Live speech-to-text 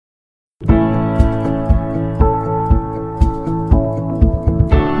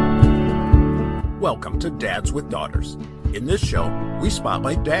Welcome to Dads with Daughters. In this show, we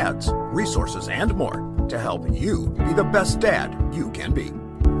spotlight dads, resources, and more to help you be the best dad you can be.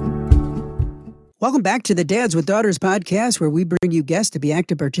 Welcome back to the Dads with Daughters podcast, where we bring you guests to be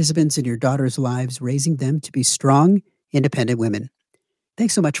active participants in your daughters' lives, raising them to be strong, independent women.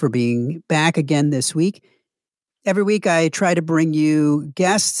 Thanks so much for being back again this week. Every week, I try to bring you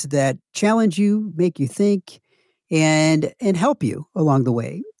guests that challenge you, make you think, and help you along the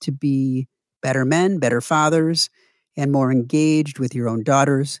way to be better men, better fathers, and more engaged with your own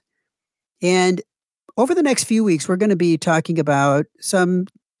daughters. And over the next few weeks, we're going to be talking about some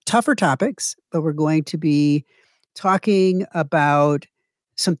tougher topics, but we're going to be talking about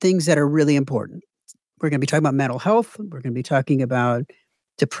some things that are really important. We're going to be talking about mental health. We're going to be talking about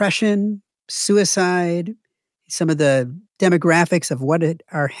depression, suicide, some of the demographics of what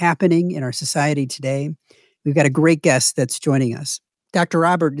are happening in our society today. We've got a great guest that's joining us. Dr.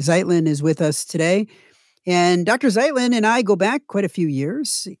 Robert Zeitlin is with us today. And Dr. Zeitlin and I go back quite a few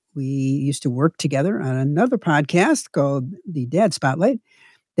years. We used to work together on another podcast called The Dad Spotlight,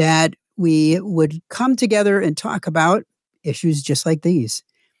 that we would come together and talk about issues just like these.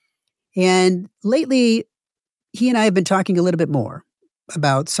 And lately, he and I have been talking a little bit more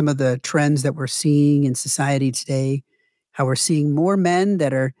about some of the trends that we're seeing in society today, how we're seeing more men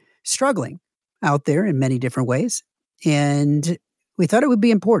that are struggling out there in many different ways. And we thought it would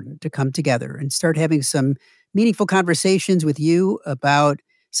be important to come together and start having some meaningful conversations with you about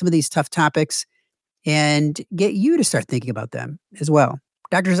some of these tough topics and get you to start thinking about them as well.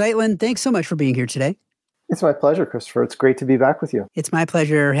 Dr. Zeitlin, thanks so much for being here today. It's my pleasure, Christopher. It's great to be back with you. It's my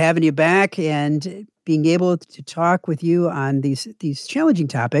pleasure having you back and being able to talk with you on these challenging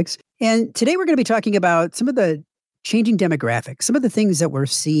topics. And today we're going to be talking about some of the changing demographics, some of the things that we're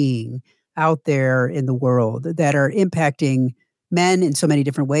seeing out there in the world that are impacting men in so many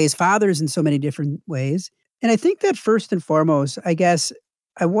different ways, fathers in so many different ways. And I think that first and foremost, I guess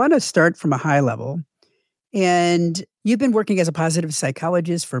I want to start from a high level. And you've been working as a positive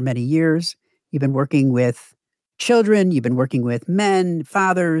psychologist for many years. You've been working with children, you've been working with men,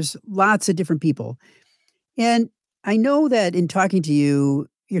 fathers, lots of different people. And I know that in talking to you,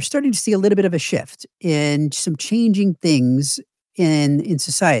 you're starting to see a little bit of a shift in some changing things in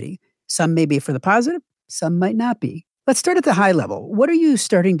society. Some may be for the positive, some might not be. Let's start at the high level. What are you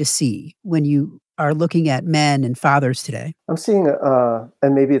starting to see when you are looking at men and fathers today? I'm seeing,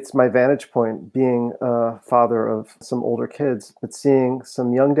 and maybe it's my vantage point being a father of some older kids, but seeing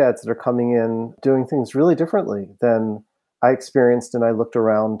some young dads that are coming in doing things really differently than I experienced and I looked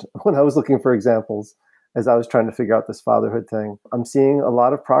around when I was looking for examples as I was trying to figure out this fatherhood thing. I'm seeing a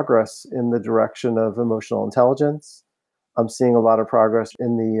lot of progress in the direction of emotional intelligence. I'm seeing a lot of progress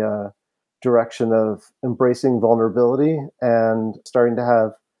in the direction of embracing vulnerability and starting to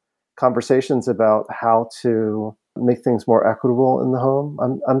have conversations about how to make things more equitable in the home.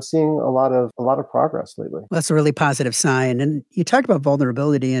 I'm seeing a lot of progress lately. Well, that's a really positive sign. And you talked about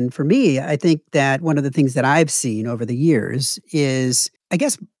vulnerability. And for me, I think that one of the things that I've seen over the years is, I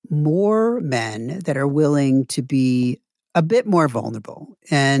guess, more men that are willing to be a bit more vulnerable.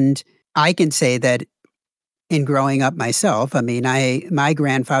 And I can say that in growing up myself, I mean, my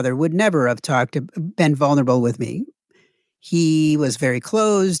grandfather would never have been vulnerable with me. He was very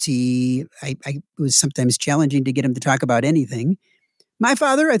closed. I was sometimes challenging to get him to talk about anything. My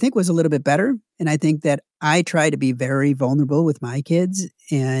father, I think, was a little bit better. And I think that I try to be very vulnerable with my kids.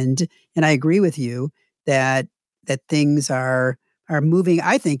 And I agree with you that things are moving,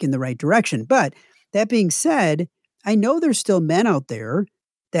 I think, in the right direction. But that being said, I know there's still men out there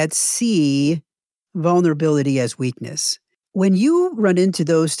that see vulnerability as weakness. When you run into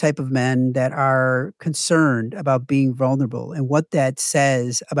those type of men that are concerned about being vulnerable and what that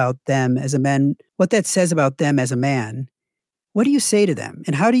says about them as a man, what that says about them as a man, what do you say to them?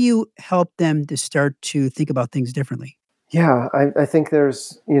 And how do you help them to start to think about things differently? Yeah, I think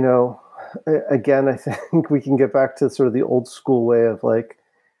there's, again, I think we can get back to sort of the old school way of like,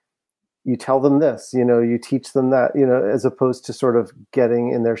 you tell them this, you teach them that, as opposed to sort of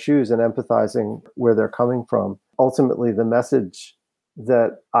getting in their shoes and empathizing where they're coming from. Ultimately, the message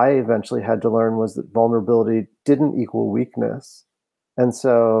that I eventually had to learn was that vulnerability didn't equal weakness. And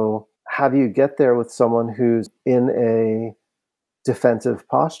so how do you get there with someone who's in a defensive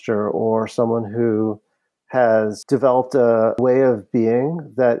posture or someone who has developed a way of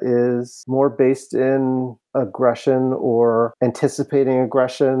being that is more based in aggression or anticipating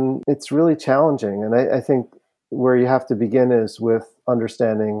aggression? It's really challenging. And I think where you have to begin is with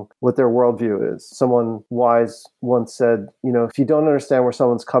understanding what their worldview is. Someone wise once said, if you don't understand where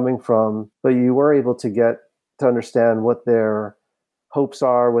someone's coming from, but you were able to get to understand what their hopes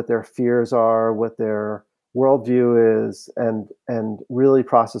are, what their fears are, what their worldview is, and really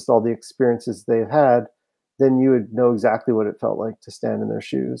processed all the experiences they've had, then you would know exactly what it felt like to stand in their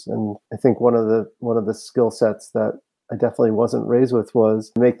shoes. And I think one of the skill sets that I definitely wasn't raised with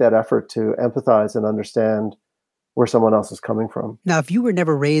was to make that effort to empathize and understand where someone else is coming from. Now, if you were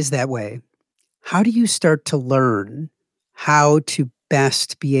never raised that way, how do you start to learn how to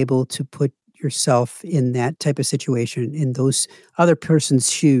best be able to put yourself in that type of situation, in those other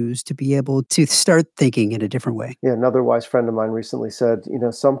person's shoes, to be able to start thinking in a different way? Yeah, another wise friend of mine recently said,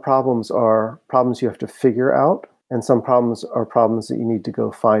 some problems are problems you have to figure out, and some problems are problems that you need to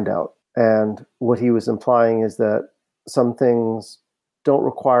go find out. And what he was implying is that some things don't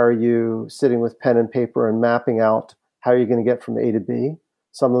require you sitting with pen and paper and mapping out how you're going to get from A to B.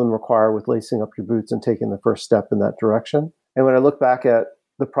 Some of them require with lacing up your boots and taking the first step in that direction. And when I look back at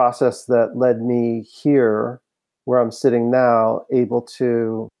the process that led me here, where I'm sitting now, able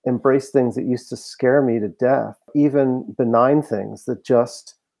to embrace things that used to scare me to death, even benign things that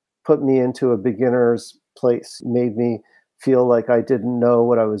just put me into a beginner's place, made me feel like I didn't know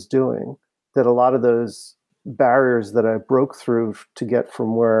what I was doing, that a lot of those barriers that I broke through to get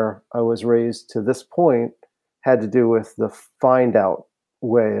from where I was raised to this point had to do with the find out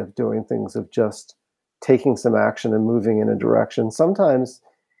way of doing things, of just taking some action and moving in a direction, sometimes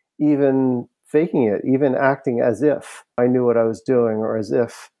even faking it, even acting as if I knew what I was doing, or as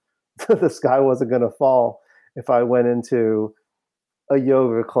if the sky wasn't going to fall if I went into a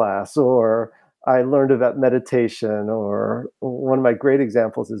yoga class, or I learned about meditation, or one of my great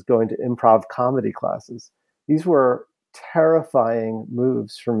examples is going to improv comedy classes. These were terrifying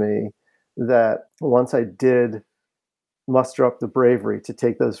moves for me that once I did muster up the bravery to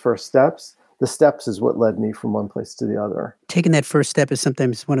take those first steps, the steps is what led me from one place to the other. Taking that first step is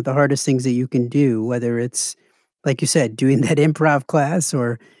sometimes one of the hardest things that you can do, whether it's, like you said, doing that improv class,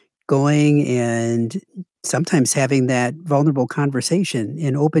 or going and sometimes having that vulnerable conversation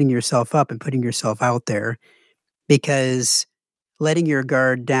and opening yourself up and putting yourself out there. Because letting your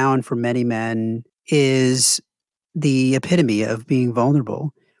guard down for many men is the epitome of being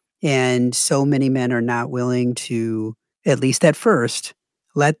vulnerable. And so many men are not willing to, at least at first,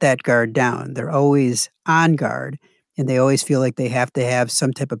 let that guard down. They're always on guard, and they always feel like they have to have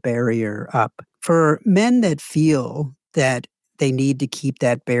some type of barrier up. For men that feel that they need to keep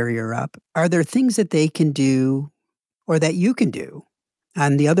that barrier up, are there things that they can do, or that you can do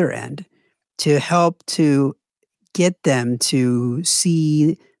on the other end, to help to get them to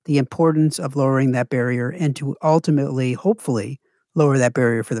see the importance of lowering that barrier, and to ultimately, hopefully, lower that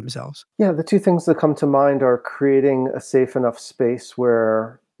barrier for themselves? Yeah, the two things that come to mind are creating a safe enough space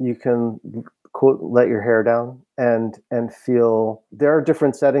where you can, quote, let your hair down and feel. There are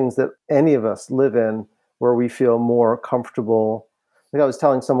different settings that any of us live in where we feel more comfortable. Like I was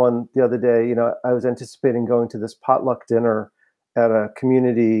telling someone the other day, I was anticipating going to this potluck dinner at a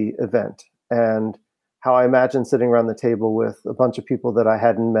community event, and how I imagine sitting around the table with a bunch of people that I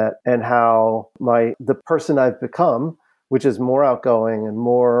hadn't met, and how the person I've become, which is more outgoing and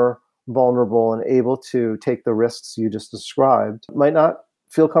more vulnerable and able to take the risks you just described, might not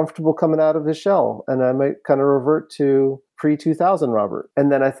feel comfortable coming out of his shell. And I might kind of revert to pre-2000 Robert. And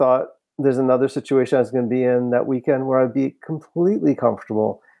then I thought, there's another situation I was going to be in that weekend where I'd be completely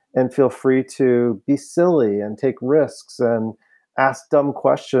comfortable and feel free to be silly and take risks and ask dumb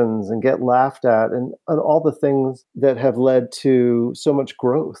questions and get laughed at, and all the things that have led to so much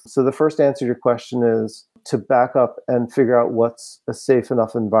growth. So the first answer to your question is to back up and figure out what's a safe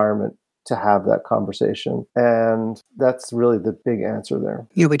enough environment to have that conversation. And that's really the big answer there.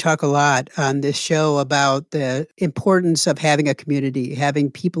 We talk a lot on this show about the importance of having a community,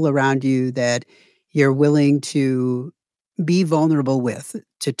 having people around you that you're willing to be vulnerable with,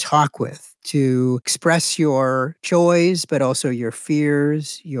 to talk with, to express your joys, but also your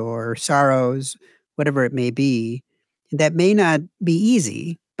fears, your sorrows, whatever it may be. That may not be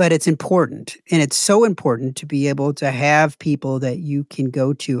easy, but it's important. And it's so important to be able to have people that you can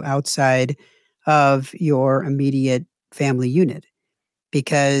go to outside of your immediate family unit,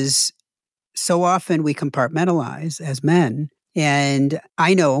 because so often we compartmentalize as men. And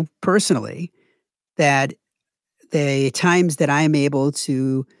I know personally that the times that I am able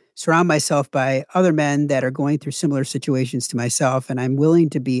to surround myself by other men that are going through similar situations to myself, and I'm willing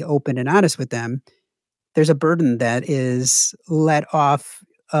to be open and honest with them, there's a burden that is let off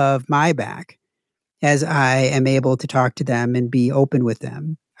of my back as I am able to talk to them and be open with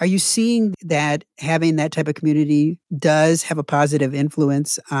them. Are you seeing that having that type of community does have a positive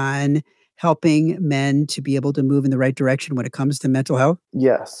influence on helping men to be able to move in the right direction when it comes to mental health?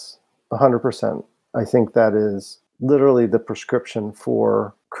 Yes, 100%. I think that is literally the prescription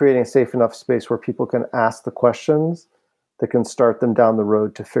for creating a safe enough space where people can ask the questions that can start them down the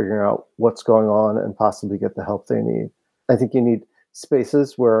road to figuring out what's going on and possibly get the help they need. I think you need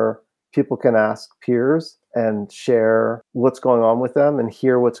spaces where people can ask peers and share what's going on with them and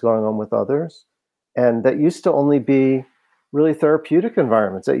hear what's going on with others. And that used to only be really therapeutic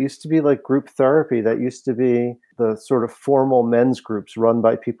environments. That used to be like group therapy. That used to be the sort of formal men's groups run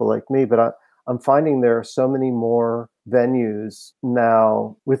by people like me. But I'm finding there are so many more venues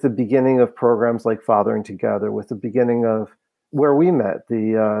now, with the beginning of programs like Fathering Together, with the beginning of where we met,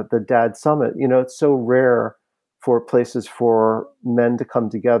 the Dad Summit. It's so rare for places for men to come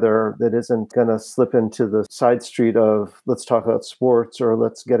together that isn't going to slip into the side street of let's talk about sports or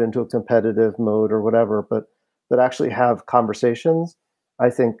let's get into a competitive mode or whatever, but that actually have conversations. I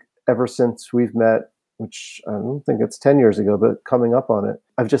think ever since we've met, which I don't think it's 10 years ago, but coming up on it,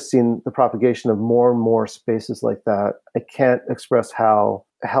 I've just seen the propagation of more and more spaces like that. I can't express how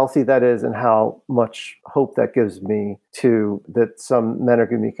healthy that is and how much hope that gives me to that some men are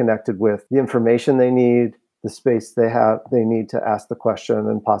going to be connected with the information they need, the space they need to ask the question,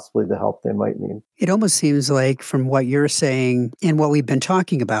 and possibly the help they might need. It almost seems like, from what you're saying and what we've been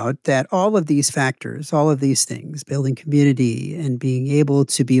talking about, that all of these factors, all of these things, building community and being able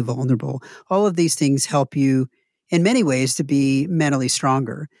to be vulnerable, all of these things help you in many ways to be mentally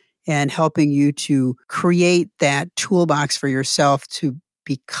stronger and helping you to create that toolbox for yourself to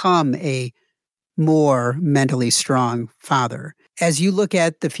become a more mentally strong father. As you look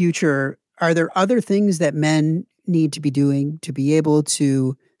at the future, are there other things that men need to be doing to be able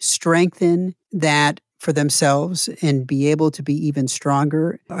to strengthen that for themselves and be able to be even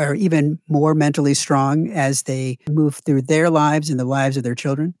stronger or even more mentally strong as they move through their lives and the lives of their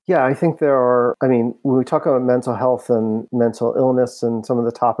children? Yeah, I think there are. I mean, when we talk about mental health and mental illness and some of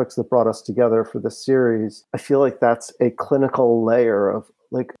the topics that brought us together for this series, I feel like that's a clinical layer of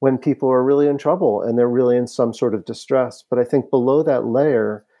like when people are really in trouble and they're really in some sort of distress. But I think below that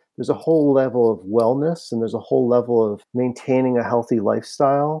layer, there's a whole level of wellness and there's a whole level of maintaining a healthy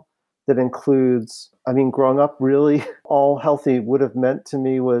lifestyle that includes, I mean, growing up, really all healthy would have meant to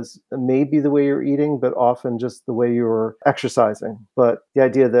me was maybe the way you're eating, but often just the way you were exercising. But the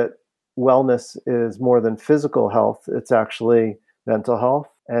idea that wellness is more than physical health, it's actually mental health.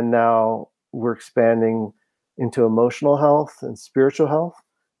 And now we're expanding into emotional health and spiritual health.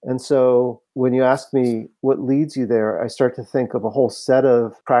 And so when you ask me what leads you there, I start to think of a whole set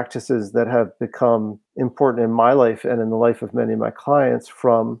of practices that have become important in my life and in the life of many of my clients,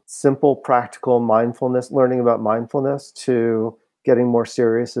 from simple, practical mindfulness, learning about mindfulness, to getting more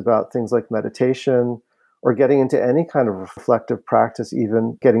serious about things like meditation or getting into any kind of reflective practice,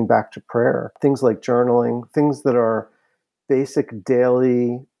 even getting back to prayer, things like journaling, things that are basic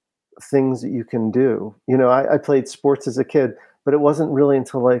daily things that you can do. I played sports as a kid, but it wasn't really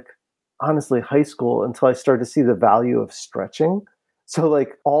until honestly, high school until I started to see the value of stretching. So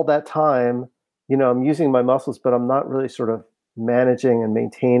all that time, I'm using my muscles, but I'm not really sort of managing and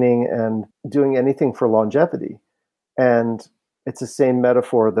maintaining and doing anything for longevity. And it's the same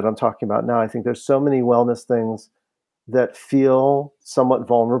metaphor that I'm talking about now. I think there's so many wellness things that feel somewhat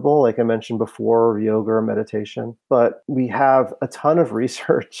vulnerable, like I mentioned before, yoga or meditation. But we have a ton of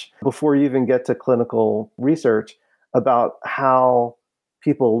research before you even get to clinical research about how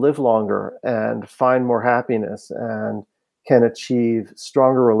people live longer and find more happiness and can achieve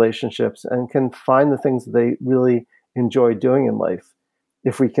stronger relationships and can find the things that they really enjoy doing in life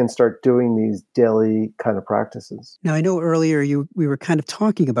if we can start doing these daily kind of practices. Now, I know earlier we were kind of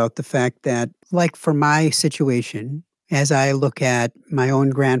talking about the fact that, like for my situation, as I look at my own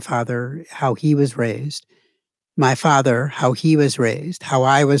grandfather, how he was raised, my father, how he was raised, how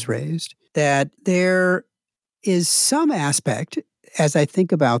I was raised, that there is some aspect, as I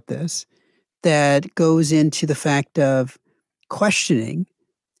think about this, that goes into the fact of questioning,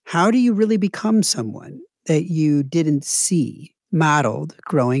 how do you really become someone that you didn't see modeled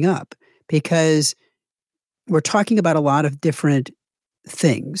growing up? Because we're talking about a lot of different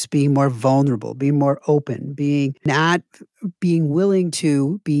things, being more vulnerable, being more open, being willing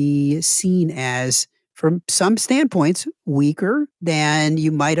to be seen as, from some standpoints, weaker than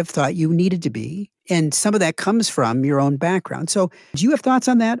you might have thought you needed to be. And some of that comes from your own background. So do you have thoughts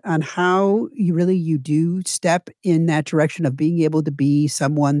on that, on how you do step in that direction of being able to be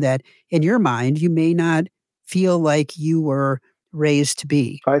someone that in your mind, you may not feel like you were raised to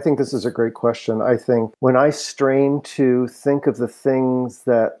be? I think this is a great question. I think when I strain to think of the things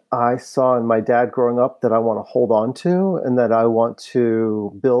that I saw in my dad growing up that I want to hold on to and that I want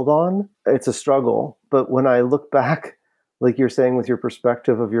to build on, it's a struggle. But when I look back, like you're saying with your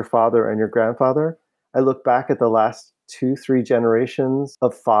perspective of your father and your grandfather, I look back at the last 2-3 generations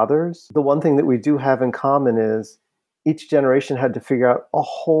of fathers. The one thing that we do have in common is each generation had to figure out a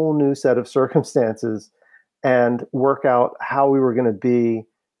whole new set of circumstances and work out how we were going to be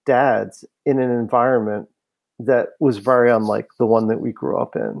dads in an environment that was very unlike the one that we grew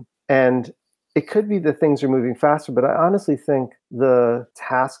up in. And it could be that things are moving faster, but I honestly think the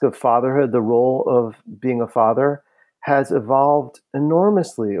task of fatherhood, the role of being a father, has evolved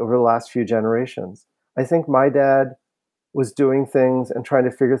enormously over the last few generations. I think my dad was doing things and trying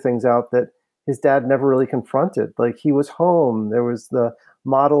to figure things out that his dad never really confronted. Like, he was home. There was the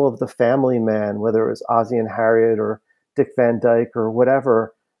model of the family man, whether it was Ozzie and Harriet or Dick Van Dyke or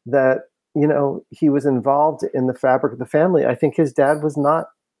whatever, that, he was involved in the fabric of the family. I think his dad was not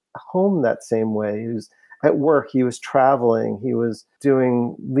home that same way. He was at work. He was traveling. He was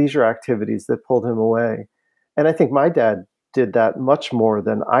doing leisure activities that pulled him away. And I think my dad did that much more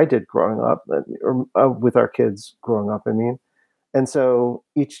than I did growing up, or with our kids growing up, I mean. And so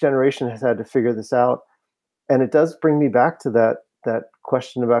each generation has had to figure this out. And it does bring me back to that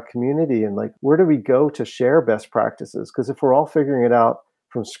question about community and, like, where do we go to share best practices? Because if we're all figuring it out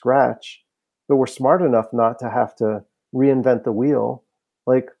from scratch, but we're smart enough not to have to reinvent the wheel,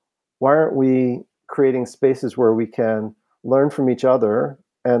 like, why aren't we creating spaces where we can learn from each other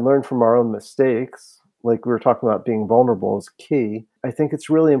and learn from our own mistakes? Like we were talking about, being vulnerable is key. I think it's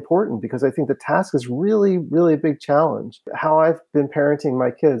really important because I think the task is really, really a big challenge. How I've been parenting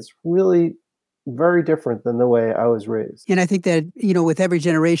my kids, really very different than the way I was raised. And I think that, with every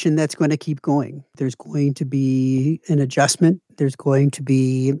generation, that's going to keep going. There's going to be an adjustment. There's going to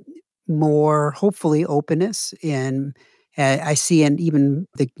be more, hopefully, openness. And I see in even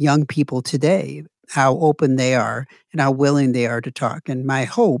the young people today, how open they are and how willing they are to talk. And my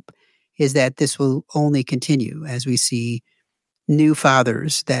hope is that this will only continue as we see new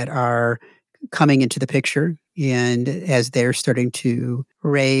fathers that are coming into the picture and as they're starting to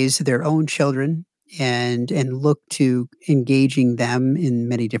raise their own children and look to engaging them in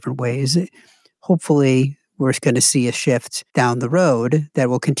many different ways. Hopefully, we're going to see a shift down the road that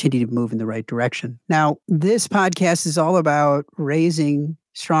will continue to move in the right direction. Now, this podcast is all about raising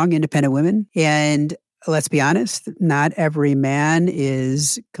strong, independent women. And let's be honest, not every man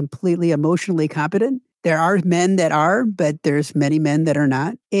is completely emotionally competent. There are men that are, but there's many men that are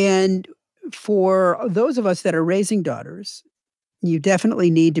not. And for those of us that are raising daughters, you definitely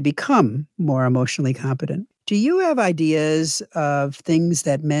need to become more emotionally competent. Do you have ideas of things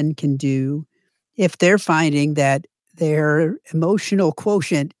that men can do if they're finding that their emotional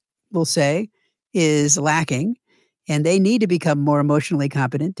quotient, we'll say, is lacking, and they need to become more emotionally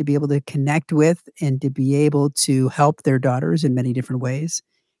competent to be able to connect with and to be able to help their daughters in many different ways?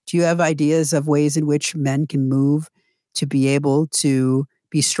 Do you have ideas of ways in which men can move to be able to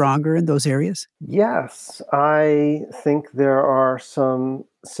be stronger in those areas? Yes, I think there are some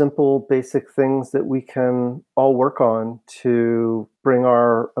simple, basic things that we can all work on to bring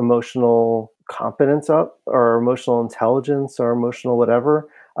our emotional competence up, our emotional intelligence, our emotional whatever.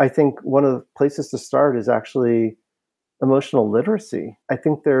 I think one of the places to start is actually emotional literacy. I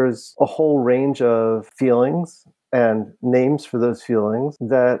think there's a whole range of feelings and names for those feelings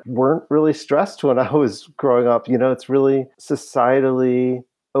that weren't really stressed when I was growing up. It's really societally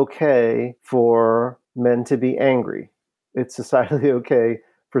okay for men to be angry. It's societally okay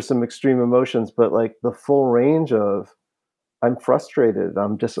for some extreme emotions, but like the full range of I'm frustrated,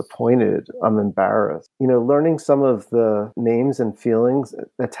 I'm disappointed, I'm embarrassed. Learning some of the names and feelings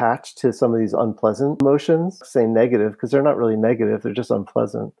attached to some of these unpleasant emotions, say negative, because they're not really negative, they're just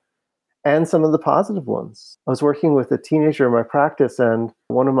unpleasant, and some of the positive ones. I was working with a teenager in my practice, and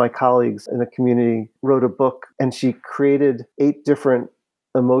one of my colleagues in the community wrote a book, and she created 8 different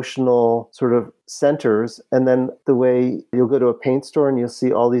emotional sort of centers. And then the way you'll go to a paint store and you'll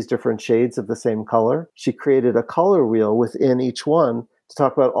see all these different shades of the same color, she created a color wheel within each one to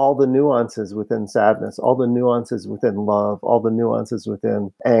talk about all the nuances within sadness, all the nuances within love, all the nuances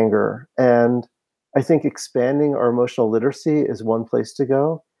within anger. And I think expanding our emotional literacy is one place to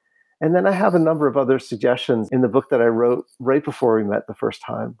go. And then I have a number of other suggestions in the book that I wrote right before we met the first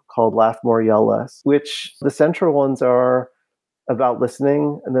time, called Laugh More, Yell Less, which the central ones are about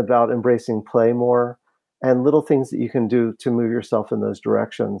listening and about embracing play more, and little things that you can do to move yourself in those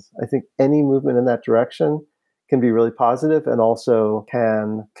directions. I think any movement in that direction can be really positive and also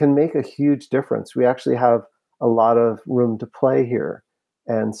can make a huge difference. We actually have a lot of room to play here.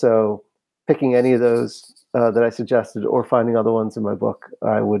 And so picking any of those that I suggested or finding other ones in my book,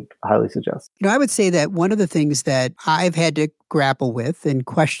 I would highly suggest. I would say that one of the things that I've had to grapple with and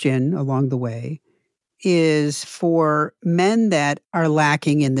question along the way is for men that are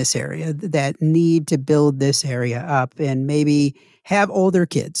lacking in this area, that need to build this area up and maybe have older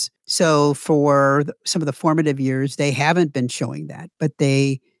kids. So for some of the formative years, they haven't been showing that, but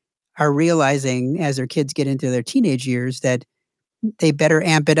they are realizing as their kids get into their teenage years that they better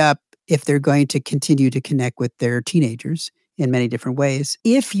amp it up if they're going to continue to connect with their teenagers in many different ways.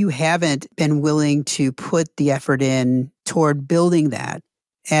 If you haven't been willing to put the effort in toward building that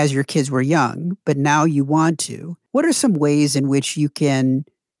as your kids were young, but now you want to, what are some ways in which you can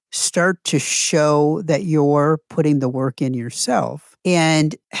start to show that you're putting the work in yourself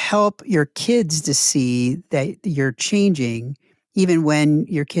and help your kids to see that you're changing, even when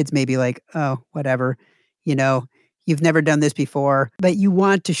your kids may be like, oh, whatever, you've never done this before, but you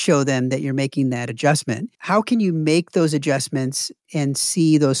want to show them that you're making that adjustment. How can you make those adjustments and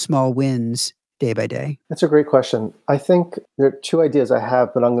see those small wins day by day? That's a great question. I think there are two ideas I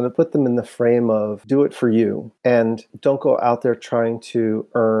have, but I'm going to put them in the frame of do it for you and don't go out there trying to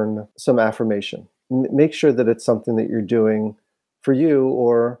earn some affirmation. Make sure that it's something that you're doing for you,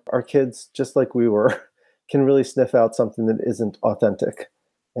 or our kids, just like we were, can really sniff out something that isn't authentic.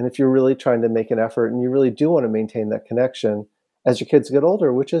 And if you're really trying to make an effort and you really do want to maintain that connection as your kids get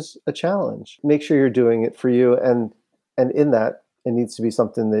older, which is a challenge, make sure you're doing it for you. And in that, it needs to be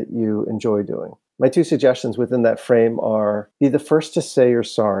something that you enjoy doing. My two suggestions within that frame are be the first to say you're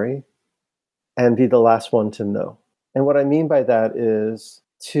sorry and be the last one to know. And what I mean by that is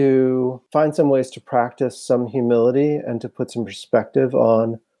to find some ways to practice some humility and to put some perspective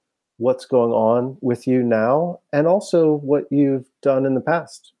on what's going on with you now and also what you've done in the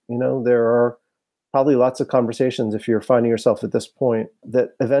past. There are probably lots of conversations, if you're finding yourself at this point,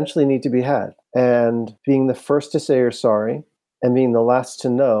 that eventually need to be had. And being the first to say you're sorry and being the last to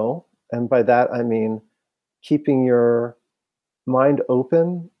know, and by that I mean keeping your mind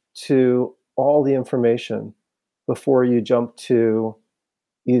open to all the information before you jump to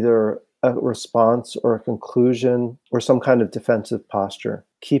either a response or a conclusion or some kind of defensive posture.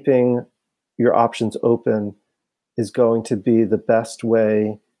 Keeping your options open is going to be the best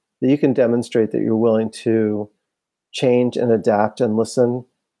way that you can demonstrate that you're willing to change and adapt and listen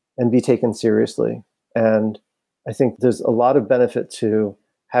and be taken seriously. And I think there's a lot of benefit to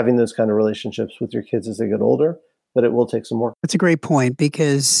having those kind of relationships with your kids as they get older, but it will take some work. That's a great point,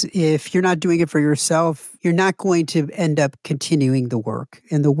 because if you're not doing it for yourself, you're not going to end up continuing the work,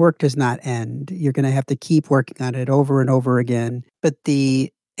 and the work does not end. You're going to have to keep working on it over and over again. But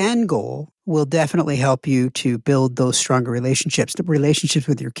the end goal will definitely help you to build those stronger relationships, the relationships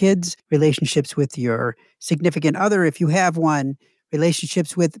with your kids, relationships with your significant other, if you have one,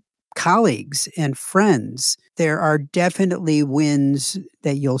 relationships with colleagues and friends. There are definitely wins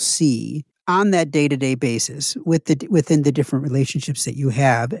that you'll see on that day-to-day basis within the different relationships that you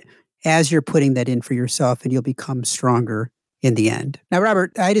have as you're putting that in for yourself, and you'll become stronger in the end. Now,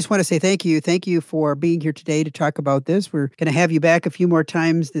 Robert, I just want to say thank you. Thank you for being here today to talk about this. We're going to have you back a few more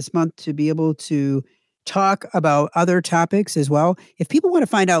times this month to be able to talk about other topics as well. If people want to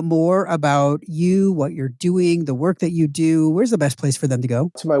find out more about you, what you're doing, the work that you do, where's the best place for them to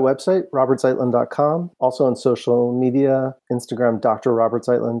go? To my website, robertzeitlin.com. Also on social media, Instagram, Dr. Robert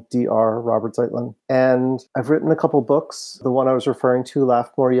Zeitlin, Dr. Robert Zeitlin. And I've written a couple books. The one I was referring to,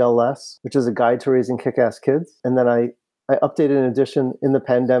 Laugh More, Yell Less, which is a guide to raising kick-ass kids. And then I updated an edition in the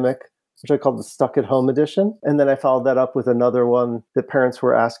pandemic, which I called the Stuck at Home edition. And then I followed that up with another one that parents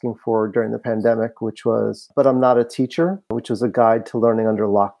were asking for during the pandemic, which was But I'm Not a Teacher, which was a guide to learning under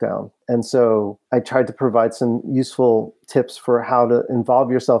lockdown. And so I tried to provide some useful tips for how to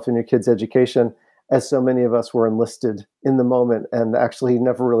involve yourself in your kids' education, as so many of us were enlisted in the moment and actually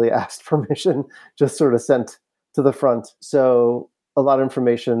never really asked permission, just sort of sent to the front. So a lot of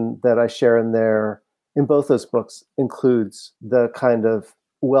information that I share in there, in both those books, includes the kind of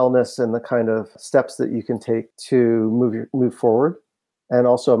wellness and the kind of steps that you can take to move forward. And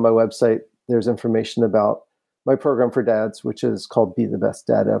also on my website, there's information about my program for dads, which is called Be the Best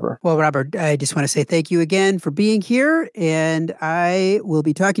Dad Ever. Well, Robert, I just want to say thank you again for being here, and I will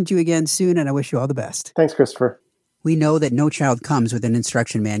be talking to you again soon, and I wish you all the best. Thanks, Christopher. We know that no child comes with an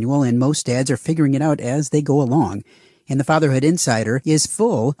instruction manual, and most dads are figuring it out as they go along. And the Fatherhood Insider is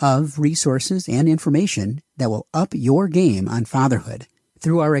full of resources and information that will up your game on fatherhood.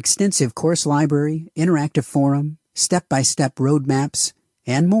 Through our extensive course library, interactive forum, step-by-step roadmaps,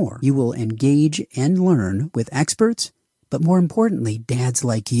 and more, you will engage and learn with experts, but more importantly, dads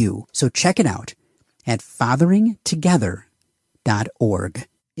like you. So check it out at fatheringtogether.org.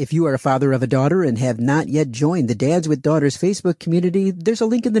 If you are a father of a daughter and have not yet joined the Dads with Daughters Facebook community, there's a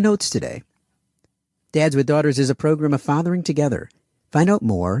link in the notes today. Dads with Daughters is a program of Fathering Together. Find out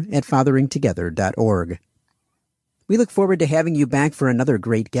more at fatheringtogether.org. We look forward to having you back for another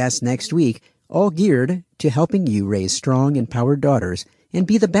great guest next week, all geared to helping you raise strong, empowered daughters and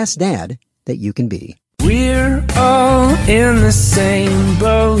be the best dad that you can be. We're all in the same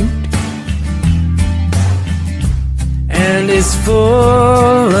boat, and it's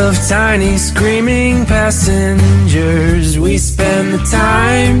full of tiny screaming passengers. We spend the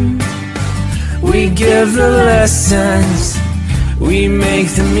time, we give the lessons, we make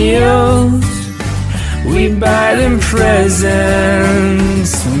the meals, we buy them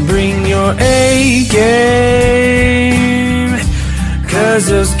presents. Bring your A game, 'cause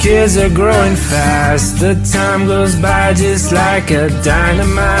those kids are growing fast. The time goes by just like a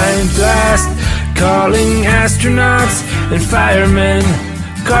dynamite blast. Calling astronauts and firemen,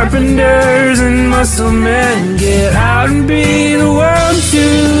 carpenters and muscle men. Get out and be the world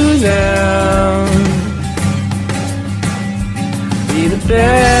to them. Be the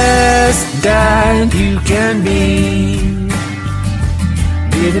best dad you can be.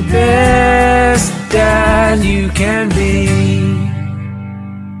 Be the best dad you can be.